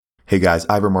Hey guys,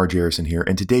 Ivor Margerison here,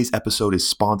 and today's episode is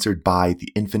sponsored by the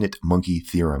Infinite Monkey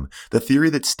Theorem, the theory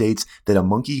that states that a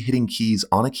monkey hitting keys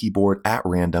on a keyboard at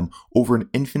random over an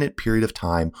infinite period of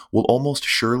time will almost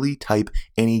surely type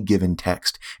any given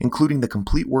text, including the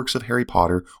complete works of Harry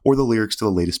Potter or the lyrics to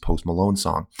the latest Post Malone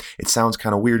song. It sounds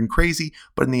kind of weird and crazy,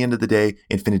 but in the end of the day,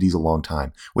 infinity's a long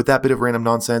time. With that bit of random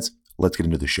nonsense, let's get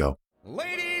into the show.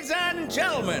 Ladies and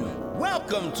gentlemen,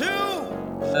 welcome to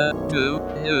Do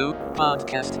New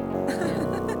Podcast.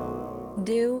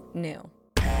 Do New.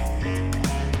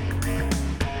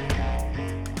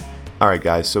 All right,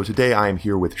 guys, so today I am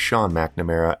here with Sean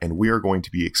McNamara, and we are going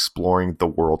to be exploring the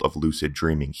world of lucid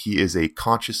dreaming. He is a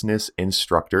consciousness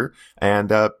instructor.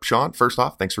 And Sean, first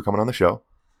off, thanks for coming on the show.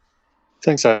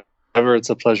 Thanks, Ivor. It's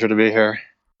a pleasure to be here.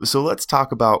 So let's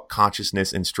talk about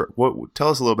consciousness tell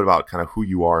us a little bit about kind of who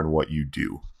you are and what you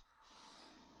do.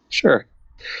 Sure.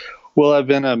 Well, I've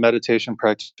been a meditation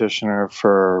practitioner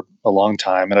for a long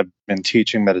time, and I've been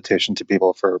teaching meditation to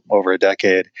people for over a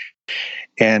decade.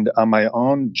 And on my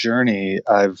own journey,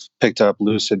 I've picked up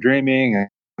lucid dreaming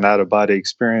and out-of-body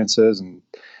experiences and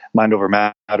mind over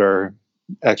matter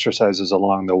exercises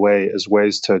along the way as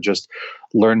ways to just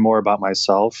learn more about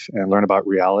myself and learn about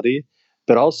reality,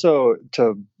 but also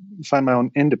to find my own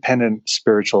independent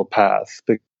spiritual path,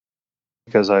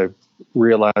 because I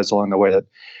realized along the way that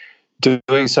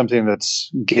doing something that's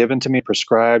given to me,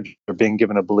 prescribed, or being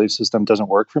given a belief system doesn't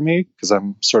work for me because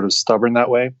I'm sort of stubborn that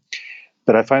way.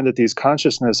 But I find that these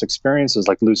consciousness experiences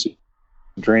like lucid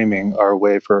dreaming are a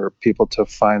way for people to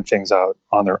find things out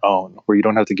on their own, where you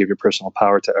don't have to give your personal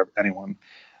power to anyone,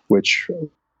 which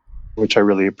I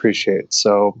really appreciate.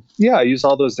 So yeah, I use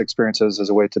all those experiences as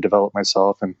a way to develop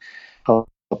myself and help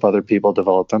other people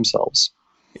develop themselves.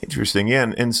 Interesting.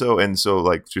 Yeah. And so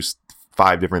like just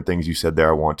 5 different things you said there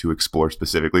I want to explore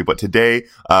specifically. But today,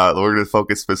 we're going to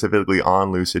focus specifically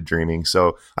on lucid dreaming.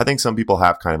 So I think some people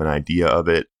have kind of an idea of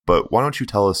it, but why don't you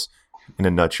tell us in a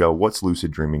nutshell, what's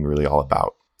lucid dreaming really all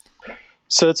about?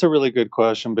 So it's a really good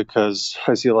question, because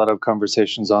I see a lot of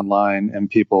conversations online,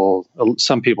 and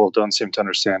some people don't seem to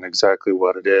understand exactly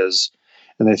what it is.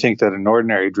 And they think that an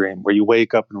ordinary dream where you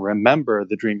wake up and remember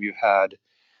the dream you had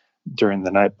during the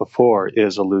night before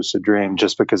is a lucid dream,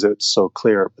 just because it's so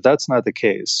clear. But that's not the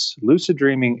case. Lucid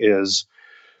dreaming is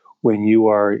when you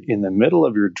are in the middle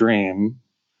of your dream,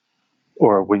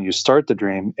 or when you start the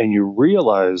dream and you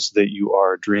realize that you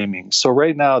are dreaming. So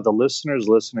right now, the listeners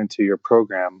listening to your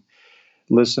program,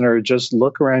 listener, just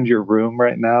look around your room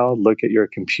right now, look at your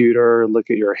computer,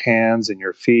 look at your hands and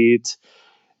your feet,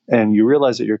 and you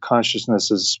realize that your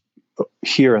consciousness is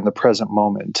here in the present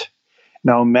moment.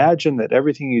 Now imagine that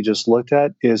everything you just looked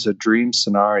at is a dream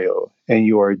scenario, and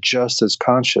you are just as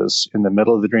conscious in the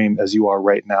middle of the dream as you are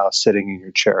right now sitting in your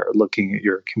chair looking at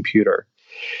your computer.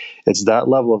 It's that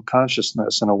level of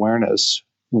consciousness and awareness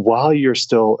while you're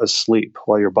still asleep,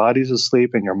 while your body's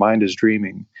asleep and your mind is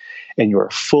dreaming, and you are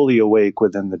fully awake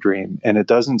within the dream. And it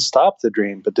doesn't stop the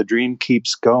dream, but the dream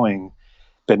keeps going.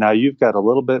 But now you've got a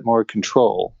little bit more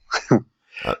control.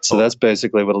 So that's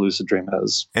basically what a lucid dream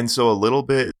is. And so a little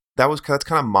bit, that's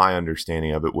kind of my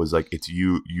understanding of it, was like it's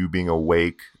you being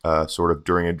awake sort of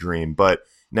during a dream. But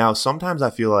now sometimes I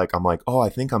feel like I'm like, oh, I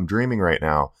think I'm dreaming right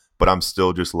now, but I'm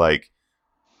still just like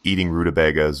eating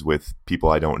rutabagas with people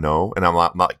I don't know, and I'm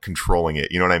not like controlling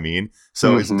it. You know what I mean?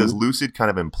 So does lucid kind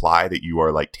of imply that you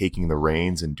are like taking the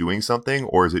reins and doing something,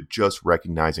 or is it just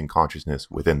recognizing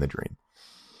consciousness within the dream?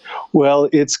 Well,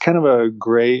 it's kind of a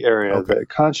gray area. Okay. That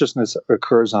consciousness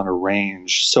occurs on a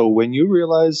range. So when you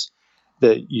realize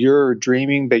that you're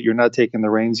dreaming, but you're not taking the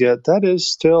reins yet, that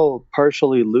is still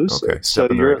partially lucid. Okay,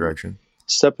 step in the right direction.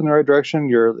 Step in the right direction.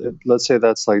 Let's say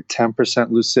that's like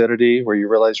 10% lucidity, where you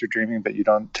realize you're dreaming, but you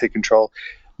don't take control,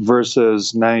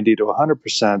 versus 90 to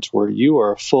 100%, where you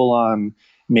are full on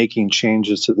making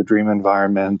changes to the dream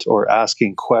environment or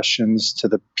asking questions to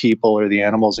the people or the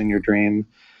animals in your dream.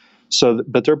 So,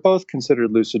 but they're both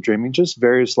considered lucid dreaming, just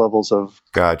various levels of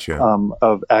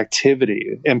of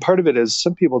activity. And part of it is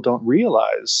some people don't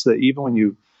realize that even when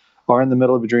you are in the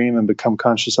middle of a dream and become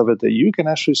conscious of it, that you can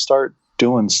actually start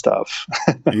doing stuff.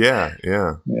 Yeah.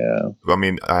 I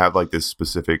mean, I have like this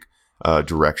specific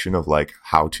direction of like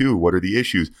what are the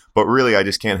issues? But really, I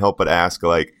just can't help but ask,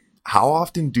 like, how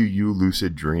often do you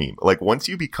lucid dream? Like, once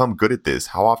you become good at this,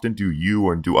 how often do you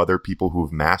and do other people who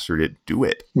have mastered it do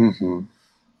it? Mm-hmm.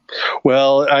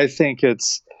 Well, I think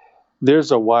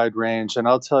there's a wide range, and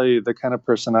I'll tell you the kind of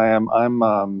person I am.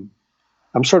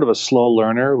 I'm sort of a slow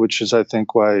learner, which is, I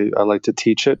think, why I like to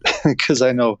teach it, because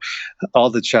I know all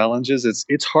the challenges.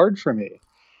 It's hard for me.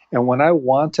 And when I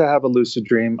want to have a lucid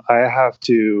dream, I have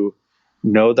to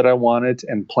know that I want it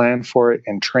and plan for it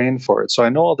and train for it. So I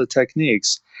know all the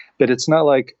techniques, but it's not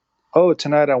like, oh,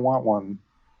 tonight I want one.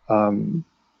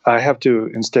 I have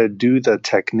to instead do the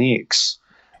techniques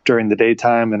during the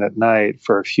daytime and at night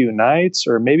for a few nights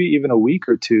or maybe even a week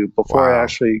or two before I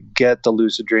actually get the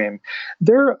lucid dream.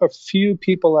 There are a few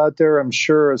people out there, I'm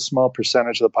sure a small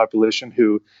percentage of the population,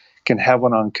 who can have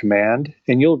one on command.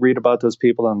 And you'll read about those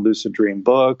people on lucid dream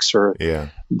books, or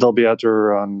they'll be out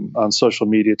there on social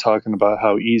media talking about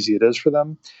how easy it is for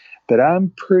them. But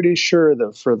I'm pretty sure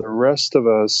that for the rest of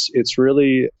us, it's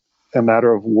really a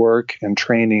matter of work and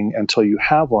training until you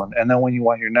have one. And then when you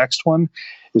want your next one,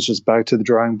 it's just back to the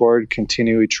drawing board,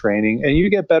 continually training. And you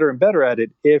get better and better at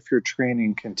it if your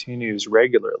training continues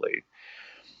regularly.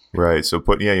 Right. So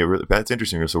that's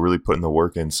interesting. So really putting the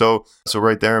work in. So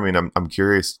right there, I mean, I'm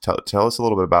curious. Tell us a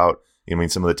little bit about, I mean,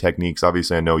 some of the techniques.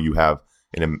 Obviously, I know you have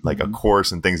like a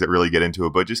course and things that really get into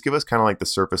it, but just give us kind of like the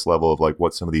surface level of like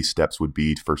what some of these steps would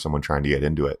be for someone trying to get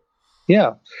into it.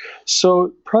 Yeah.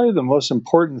 So probably the most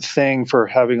important thing for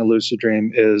having a lucid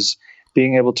dream is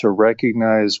being able to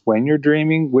recognize when you're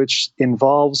dreaming, which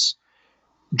involves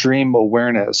dream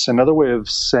awareness. Another way of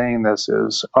saying this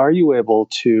is, are you able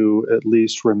to at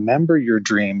least remember your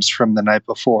dreams from the night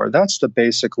before? That's the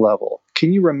basic level.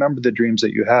 Can you remember the dreams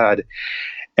that you had?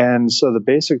 And so the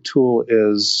basic tool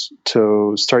is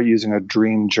to start using a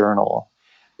dream journal,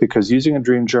 because using a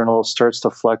dream journal starts to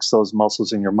flex those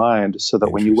muscles in your mind so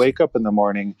that when you wake up in the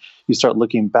morning, you start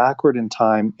looking backward in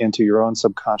time into your own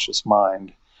subconscious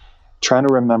mind, trying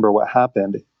to remember what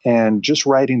happened and just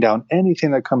writing down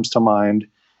anything that comes to mind,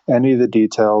 any of the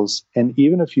details. And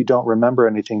even if you don't remember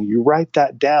anything, you write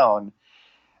that down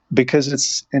because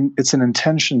it's an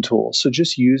intention tool. So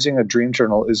just using a dream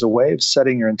journal is a way of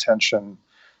setting your intention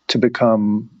to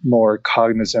become more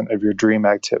cognizant of your dream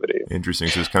activity. Interesting.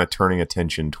 So it's kind of turning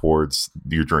attention towards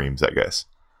your dreams, I guess.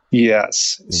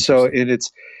 Yes. So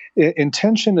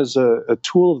intention is a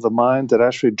tool of the mind that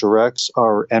actually directs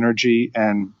our energy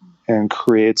and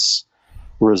creates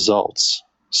results.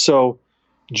 So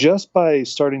just by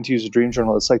starting to use a dream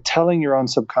journal, it's like telling your own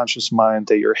subconscious mind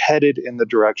that you're headed in the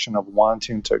direction of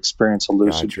wanting to experience a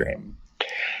lucid dream.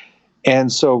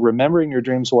 And so remembering your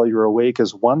dreams while you're awake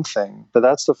is one thing, but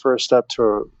that's the first step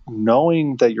to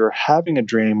knowing that you're having a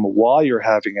dream while you're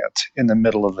having it in the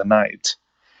middle of the night.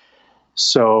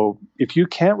 So if you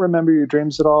can't remember your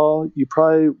dreams at all, you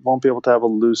probably won't be able to have a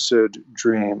lucid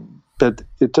dream. But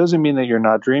it doesn't mean that you're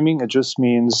not dreaming. It just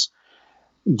means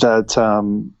that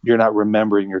you're not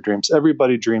remembering your dreams.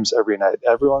 Everybody dreams every night.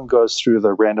 Everyone goes through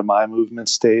the random eye movement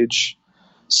stage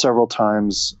several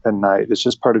times a night. It's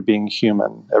just part of being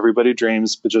human. Everybody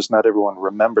dreams, but just not everyone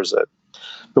remembers it.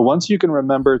 But once you can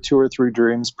remember 2 or 3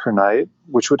 dreams per night,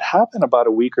 which would happen about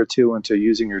a week or two into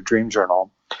using your dream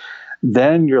journal,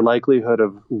 then your likelihood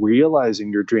of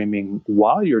realizing you're dreaming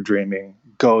while you're dreaming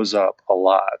goes up a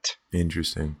lot.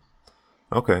 Interesting.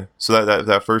 Okay. So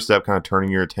that first step, kind of turning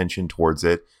your attention towards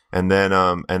it. And then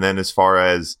as far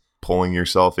as pulling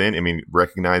yourself in, I mean,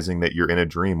 recognizing that you're in a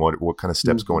dream, what kind of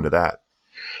steps go into that?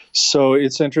 So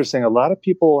it's interesting. A lot of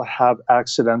people have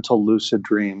accidental lucid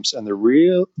dreams, and the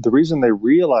reason they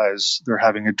realize they're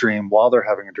having a dream while they're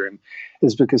having a dream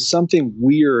is because something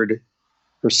weird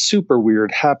or super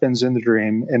weird happens in the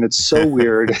dream, and it's so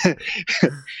weird.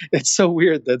 It's so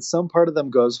weird that some part of them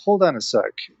goes, hold on a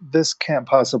sec, this can't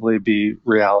possibly be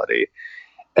reality.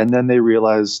 And then they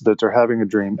realize that they're having a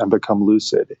dream and become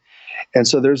lucid. And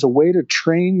so there's a way to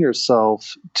train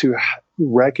yourself to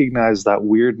recognize that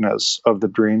weirdness of the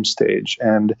dream stage.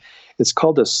 And it's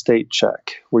called a state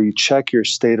check, where you check your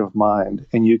state of mind.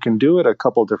 And you can do it a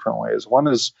couple different ways. One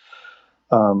is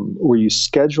where you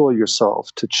schedule yourself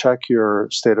to check your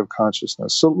state of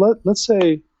consciousness. So let's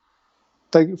say,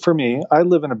 like for me, I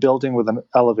live in a building with an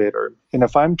elevator. And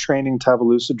if I'm training to have a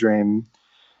lucid dream,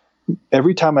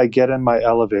 every time I get in my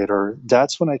elevator,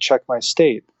 that's when I check my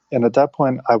state. And at that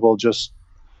point, I will just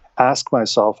ask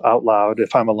myself out loud.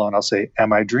 If I'm alone, I'll say,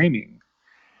 am I dreaming?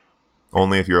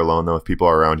 Only if you're alone, though. If people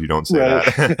are around, you don't say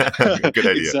that. Good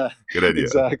idea. Good idea.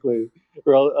 Exactly.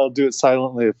 Or I'll do it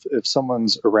silently if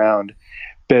someone's around.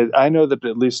 But I know that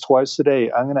at least twice a day,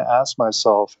 I'm going to ask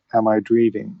myself, am I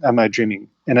dreaming? Am I dreaming?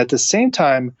 And at the same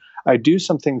time, I do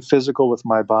something physical with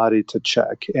my body to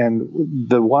check. And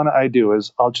the one I do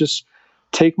is I'll just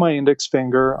take my index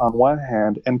finger on one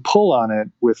hand and pull on it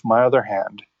with my other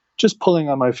hand, just pulling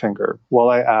on my finger while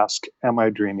I ask, am I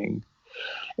dreaming?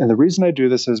 And the reason I do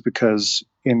this is because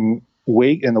in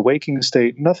the waking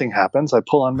state, nothing happens. I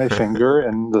pull on my finger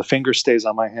and the finger stays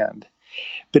on my hand.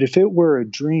 But if it were a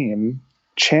dream,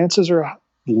 chances are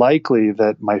likely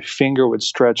that my finger would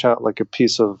stretch out like a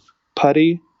piece of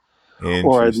putty,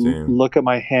 Or Interesting. look at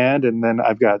my hand and then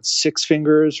I've got 6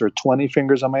 fingers or 20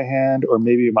 fingers on my hand, or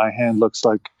maybe my hand looks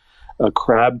like a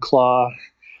crab claw.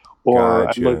 Or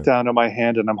I look Gotcha. down at my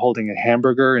hand and I'm holding a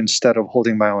hamburger instead of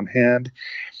holding my own hand.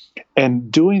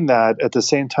 And doing that at the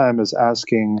same time as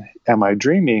asking, am I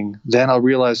dreaming? Then I'll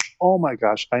realize, oh my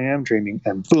gosh, I am dreaming.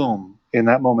 And boom, in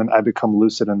that moment, I become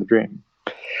lucid in the dream.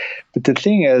 But the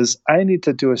thing is, I need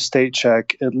to do a state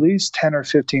check at least 10 or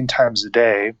 15 times a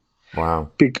day, Wow.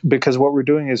 because what we're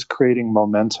doing is creating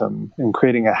momentum and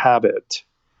creating a habit,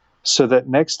 so that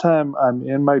next time I'm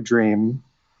in my dream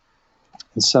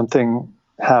and something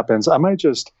happens, I might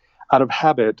just, out of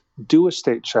habit, do a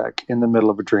state check in the middle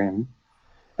of a dream.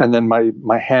 And then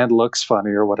my hand looks funny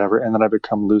or whatever, and then I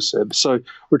become lucid. So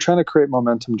we're trying to create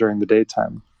momentum during the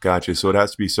daytime. Gotcha. So it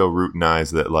has to be so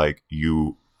routinized that like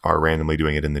you are randomly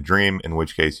doing it in the dream, in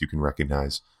which case you can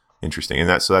recognize. Interesting. And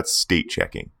that's state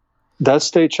checking. That's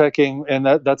state checking, and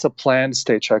that's a planned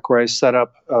state check where I set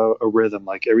up a rhythm,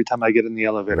 like every time I get in the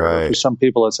elevator. Right. Or for some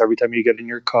people, it's every time you get in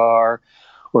your car,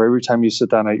 or every time you sit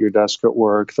down at your desk at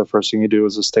work, the first thing you do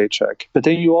is a state check. But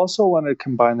then you also want to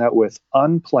combine that with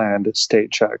unplanned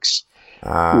state checks,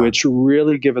 which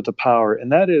really give it the power. And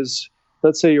that is,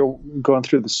 let's say you're going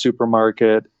through the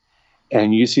supermarket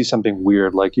and you see something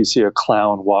weird, like you see a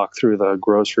clown walk through the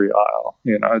grocery aisle,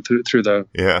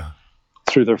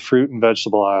 through the fruit and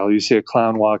vegetable aisle. You see a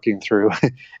clown walking through,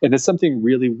 and it's something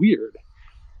really weird.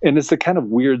 And it's the kind of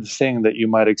weird thing that you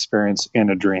might experience in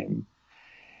a dream.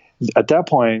 At that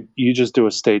point, you just do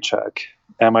a state check.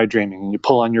 Am I dreaming? And you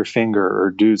pull on your finger or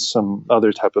do some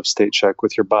other type of state check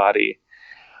with your body.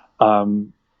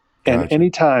 And Gotcha.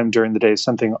 anytime during the day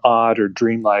something odd or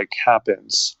dreamlike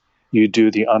happens, you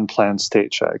do the unplanned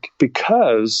state check.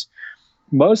 Because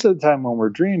most of the time when we're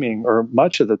dreaming, or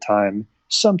much of the time,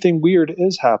 something weird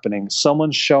is happening.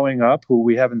 Someone's showing up who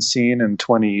we haven't seen in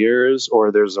 20 years,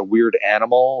 or there's a weird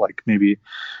animal, like maybe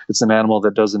it's an animal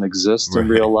that doesn't exist in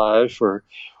real life, or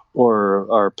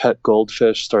our pet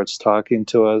goldfish starts talking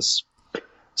to us.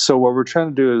 So what we're trying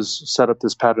to do is set up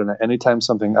this pattern that anytime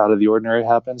something out of the ordinary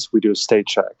happens, we do a state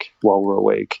check while we're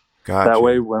awake. Gotcha. That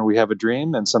way, when we have a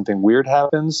dream and something weird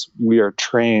happens, we are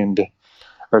trained,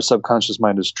 our subconscious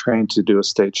mind is trained to do a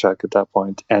state check at that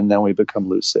point, and then we become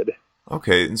lucid.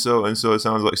 Okay, and so it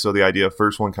sounds like, so the idea,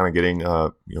 first one, kind of getting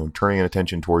turning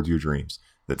attention towards your dreams,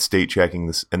 that state checking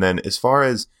this, and then as far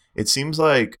as, it seems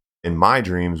like in my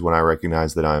dreams, when I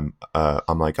recognize that I'm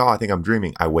like, oh, I think I'm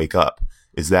dreaming, I wake up.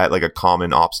 Is that like a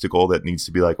common obstacle that needs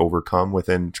to be like overcome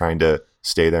within trying to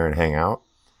stay there and hang out?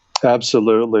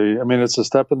 Absolutely. I mean, it's a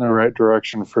step in the right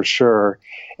direction for sure.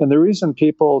 And the reason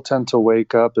people tend to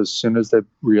wake up as soon as they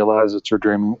realize that you're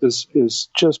dreaming is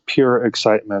just pure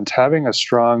excitement. Having a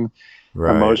strong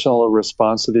emotional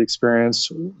response to the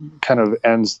experience kind of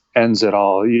ends it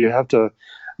all. You have to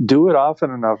do it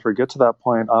often enough, or get to that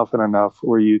point often enough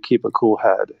where you keep a cool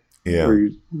head, where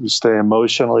you stay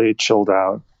emotionally chilled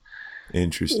out.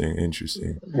 Interesting.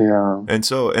 Yeah. And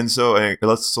so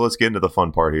let's get into the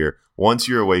fun part here. Once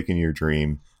you're awake in your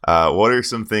dream, what are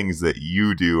some things that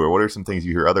you do, or what are some things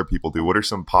you hear other people do? What are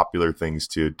some popular things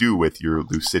to do with your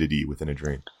lucidity within a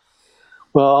dream?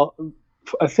 Well,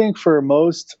 I think for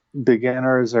most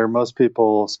beginners or most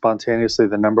people, spontaneously,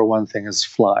 the number one thing is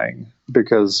flying.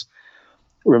 Because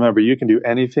remember, you can do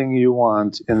anything you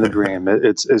want in the dream.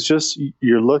 It's just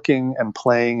you're looking and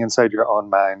playing inside your own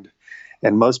mind.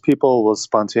 And most people will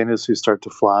spontaneously start to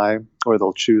fly, or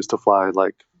they'll choose to fly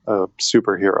like a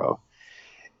superhero.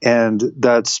 And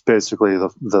that's basically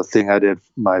the thing I did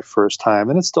my first time.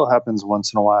 And it still happens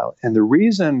once in a while. And the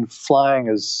reason flying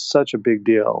is such a big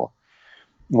deal,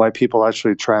 why people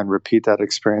actually try and repeat that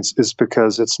experience, is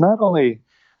because it's not only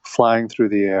flying through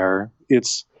the air,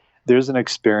 there's an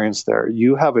experience there.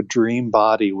 You have a dream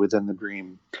body within the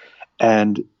dream.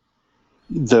 And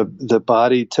the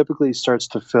body typically starts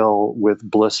to fill with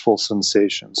blissful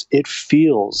sensations. It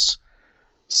feels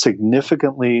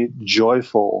significantly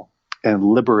joyful and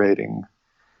liberating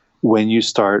when you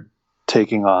start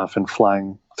taking off and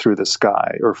flying through the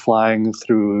sky, or flying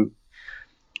through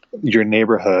your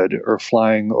neighborhood, or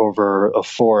flying over a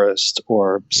forest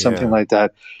or something like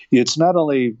that. It's not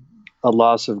only a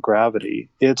loss of gravity,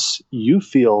 it's you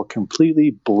feel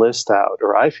completely blissed out,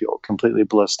 or I feel completely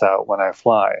blissed out when I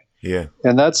fly. Yeah.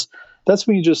 And that's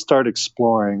when you just start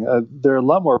exploring. There are a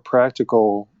lot more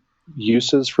practical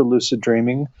uses for lucid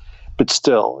dreaming, but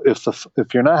still, if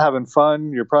you're not having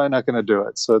fun, you're probably not going to do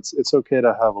it. So it's okay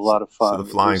to have a lot of fun. So the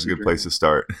flying's a good place to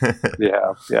start.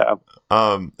 Yeah.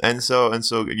 And so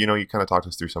you kind of talked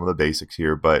us through some of the basics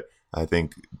here, but I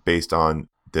think based on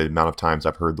the amount of times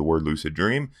I've heard the word lucid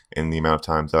dream and the amount of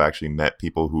times I've actually met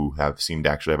people who have seemed to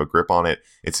actually have a grip on it,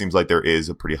 it seems like there is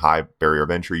a pretty high barrier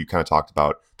of entry. You kind of talked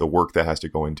about the work that has to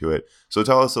go into it. So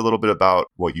tell us a little bit about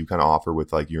what you kind of offer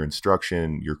with like your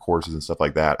instruction, your courses and stuff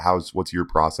like that. What's your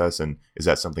process, and is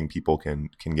that something people can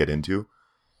get into?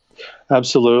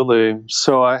 Absolutely.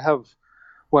 So I have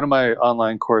one of my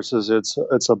online courses.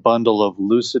 It's a bundle of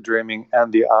lucid dreaming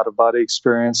and the out of body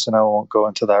experience, and I won't go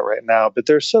into that right now. But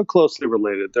they're so closely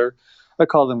related. I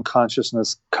call them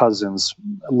consciousness cousins,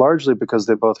 largely because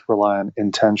they both rely on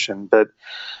intention. But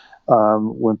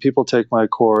when people take my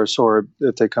course, or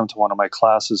if they come to one of my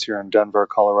classes here in Denver,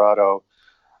 Colorado,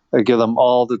 I give them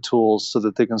all the tools so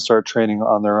that they can start training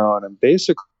on their own. And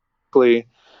basically,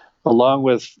 along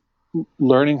with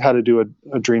learning how to do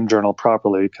a dream journal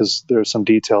properly, because there's some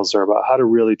details there about how to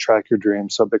really track your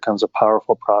dreams so it becomes a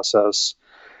powerful process,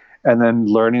 and then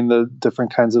learning the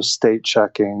different kinds of state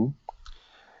checking.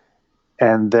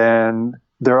 And then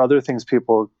there are other things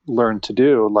people learn to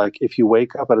do, like if you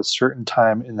wake up at a certain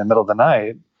time in the middle of the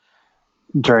night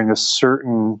during a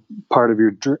certain part of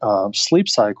your sleep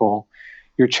cycle,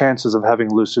 your chances of having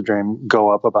a lucid dream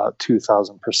go up about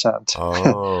 2,000%.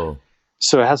 Oh.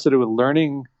 So it has to do with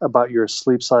learning about your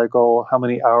sleep cycle, how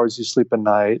many hours you sleep a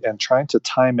night, and trying to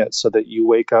time it so that you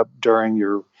wake up during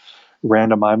your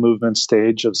random eye movement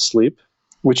stage of sleep,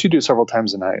 which you do several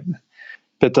times a night.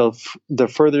 But the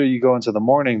further you go into the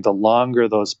morning, the longer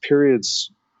those periods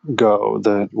go,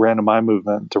 the random eye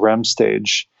movement, the REM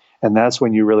stage, and that's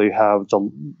when you really have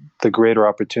the greater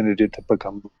opportunity to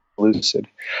become lucid.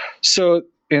 So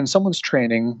in someone's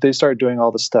training, they start doing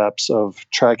all the steps of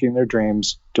tracking their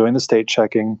dreams, doing the state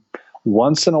checking,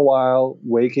 once in a while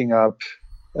waking up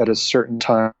at a certain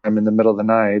time in the middle of the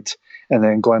night, and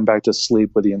then going back to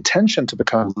sleep with the intention to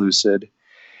become lucid.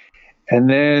 And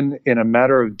then in a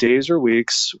matter of days or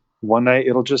weeks, one night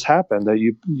it'll just happen that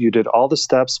you did all the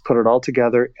steps, put it all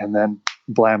together, and then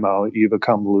blammo, you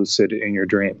become lucid in your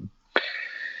dream.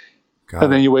 And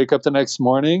then you wake up the next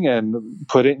morning and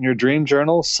put it in your dream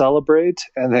journal, celebrate,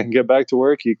 and then get back to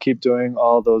work. You keep doing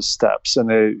all those steps.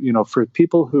 And for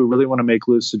people who really want to make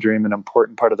lucid dream an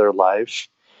important part of their life,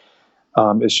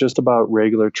 it's just about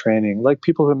regular training. Like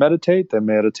people who meditate, they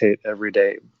meditate every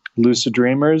day. Lucid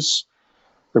dreamers,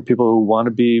 or people who want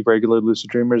to be regular lucid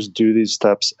dreamers, do these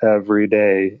steps every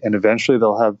day. And eventually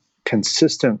they'll have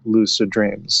consistent lucid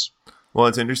dreams. Well,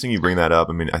 it's interesting you bring that up.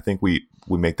 I mean, I think we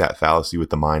make that fallacy with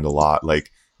the mind a lot. Like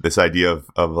this idea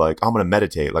of like, I'm going to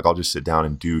meditate. Like I'll just sit down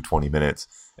and do 20 minutes.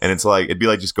 And it's like, it'd be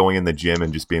like just going in the gym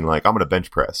and just being like, I'm going to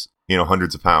bench press,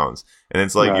 hundreds of pounds. And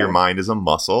it's like, your mind is a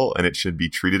muscle and it should be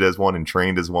treated as one and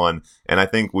trained as one. And I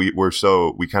think we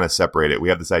kind of separate it. We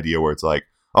have this idea where it's like,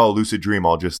 oh, lucid dream,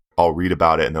 I'll read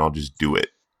about it and then I'll just do it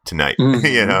tonight,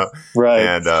 Right.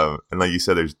 And like you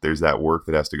said, there's that work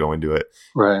that has to go into it.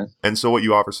 Right. And so what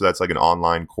you offer, so that's like an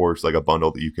online course, like a bundle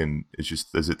that you can, is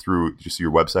it through just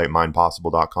your website,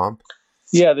 mindpossible.com?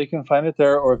 Yeah, they can find it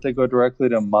there, or if they go directly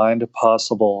to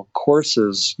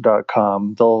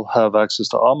mindpossiblecourses.com, they'll have access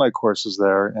to all my courses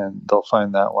there, and they'll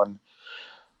find that one.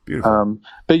 Beautiful.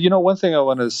 But one thing I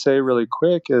want to say really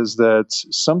quick is that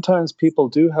sometimes people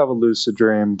do have a lucid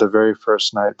dream the very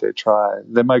first night they try.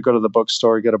 They might go to the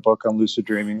bookstore, get a book on lucid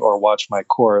dreaming, or watch my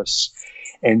course.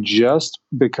 And just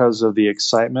because of the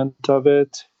excitement of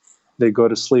it, they go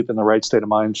to sleep in the right state of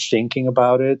mind thinking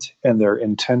about it, and their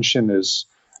intention is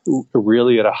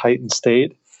really at a heightened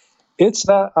state. It's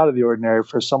not out of the ordinary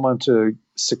for someone to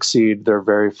succeed their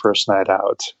very first night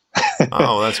out.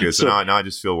 Oh, that's good. So now I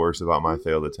just feel worse about my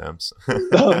failed attempts.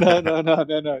 No.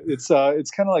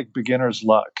 It's kind of like beginner's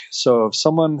luck. So if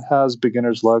someone has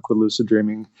beginner's luck with lucid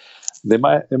dreaming, it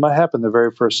might happen the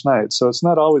very first night. So it's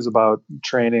not always about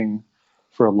training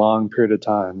for a long period of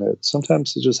time.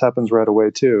 Sometimes it just happens right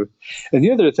away too. And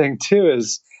the other thing too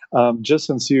is just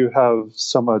since you have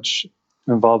so much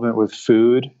involvement with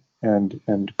food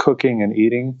and cooking and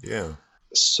eating. Yeah.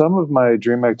 Some of my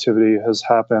dream activity has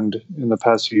happened in the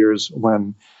past few years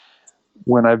when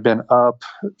I've been up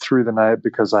through the night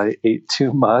because I ate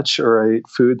too much or I ate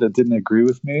food that didn't agree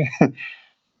with me.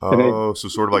 So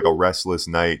sort of like a restless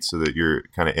night so that you're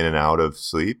kind of in and out of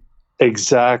sleep?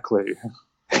 Exactly.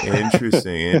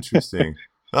 Interesting.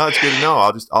 Oh, it's good to know.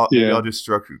 I'll just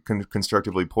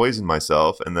constructively poison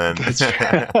myself, and then. That's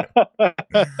right.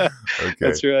 Okay.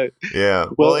 That's right. Yeah.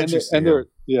 Well, interesting. There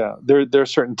are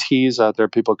certain teas out there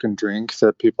people can drink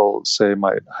that people say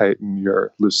might heighten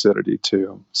your lucidity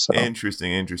too. So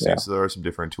Interesting. Yeah. So there are some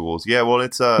different tools. Yeah. Well,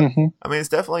 it's I mean, it's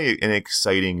definitely an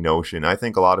exciting notion. I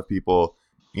think a lot of people,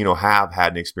 have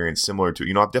had an experience similar to,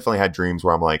 I've definitely had dreams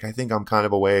where I'm like, I think I'm kind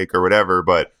of awake or whatever,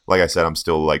 but like I said, I'm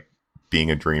still like being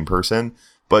a dream person.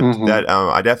 But Mhm. that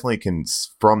I definitely can,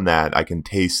 from that, I can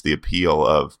taste the appeal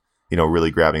of,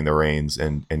 really grabbing the reins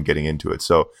and getting into it.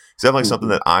 So it's definitely something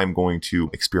that I'm going to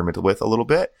experiment with a little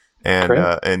bit and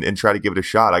Great. and try to give it a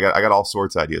shot. I got all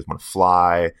sorts of ideas. I want to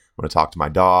fly, I want to talk to my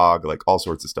dog, like all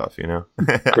sorts of stuff,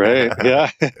 Great.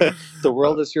 Yeah. The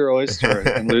world is your oyster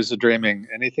and lucid dreaming.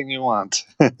 Anything you want.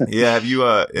 Yeah, have you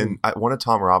in one of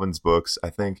Tom Robbins' books, I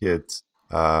think it's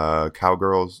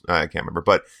Cowgirls, I can't remember,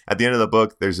 but at the end of the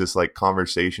book there's this like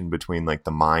conversation between like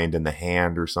the mind and the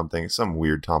hand or something, some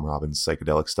weird Tom Robbins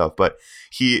psychedelic stuff, but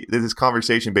this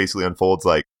conversation basically unfolds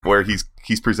like where he's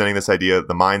presenting this idea.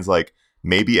 The mind's like,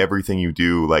 maybe everything you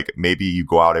do, like maybe you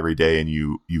go out every day and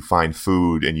you find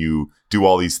food and you do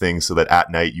all these things so that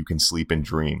at night you can sleep and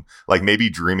dream. Like maybe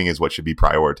dreaming is what should be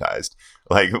prioritized.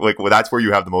 Like well, that's where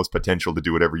you have the most potential to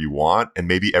do whatever you want, and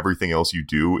maybe everything else you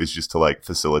do is just to like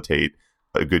facilitate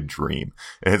a good dream.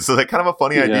 And so that kind of a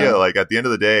funny idea. Like at the end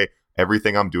of the day,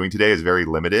 everything I'm doing today is very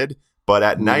limited, but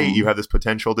at night you have this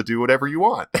potential to do whatever you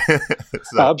want.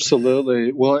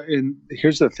 Absolutely. Well, and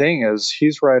here's the thing is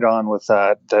he's right on with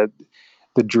that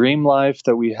the dream life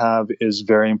that we have is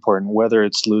very important, whether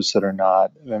it's lucid or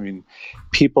not. I mean,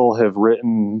 people have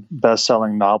written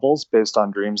best-selling novels based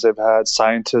on dreams they've had.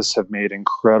 Scientists have made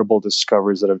incredible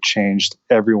discoveries that have changed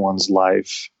everyone's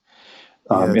life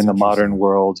in the modern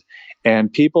world.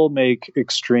 And people make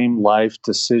extreme life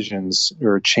decisions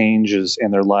or changes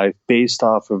in their life based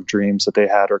off of dreams that they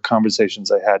had or conversations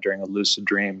they had during a lucid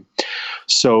dream.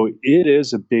 So it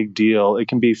is a big deal. It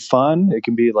can be fun. It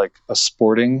can be like a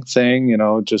sporting thing,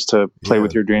 just to play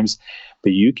with your dreams.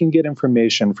 But you can get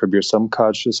information from your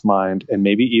subconscious mind and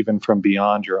maybe even from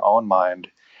beyond your own mind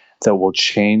that will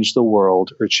change the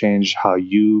world or change how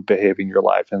you behave in your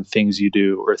life and things you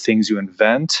do or things you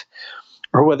invent,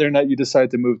 or whether or not you decide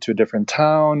to move to a different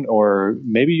town, or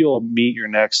maybe you'll meet your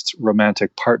next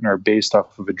romantic partner based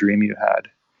off of a dream you had.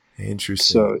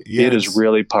 Interesting. So it is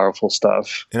really powerful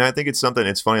stuff. And I think it's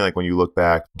funny, like when you look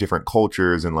back different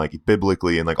cultures and like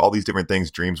biblically and like all these different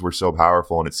things, dreams were so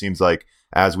powerful. And it seems like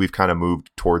as we've kind of moved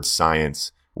towards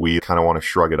science, we kind of want to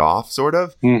shrug it off, sort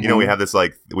of. Mm-hmm. We have this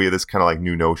kind of like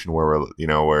new notion where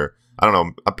where I don't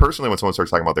know, personally, when someone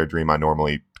starts talking about their dream, I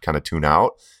normally kind of tune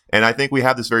out. And I think we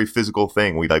have this very physical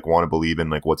thing. We like want to believe in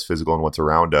like what's physical and what's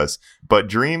around us. But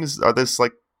dreams are this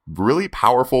like really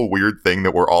powerful, weird thing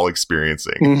that we're all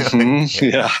experiencing. Mm-hmm.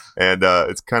 Yeah. And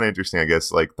it's kind of interesting, I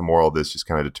guess, like the moral of this just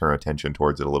kind of to turn attention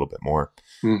towards it a little bit more.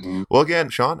 Mm-hmm. Well, again,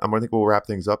 Sean, I think we'll wrap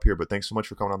things up here, but thanks so much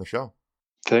for coming on the show.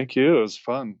 Thank you. It was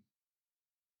fun.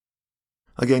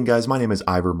 Again, guys, my name is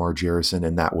Ivor Margerison,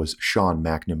 and that was Sean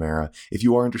McNamara. If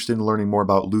you are interested in learning more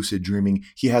about lucid dreaming,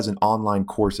 he has an online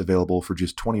course available for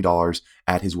just $20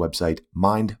 at his website,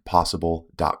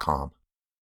 mindpossible.com.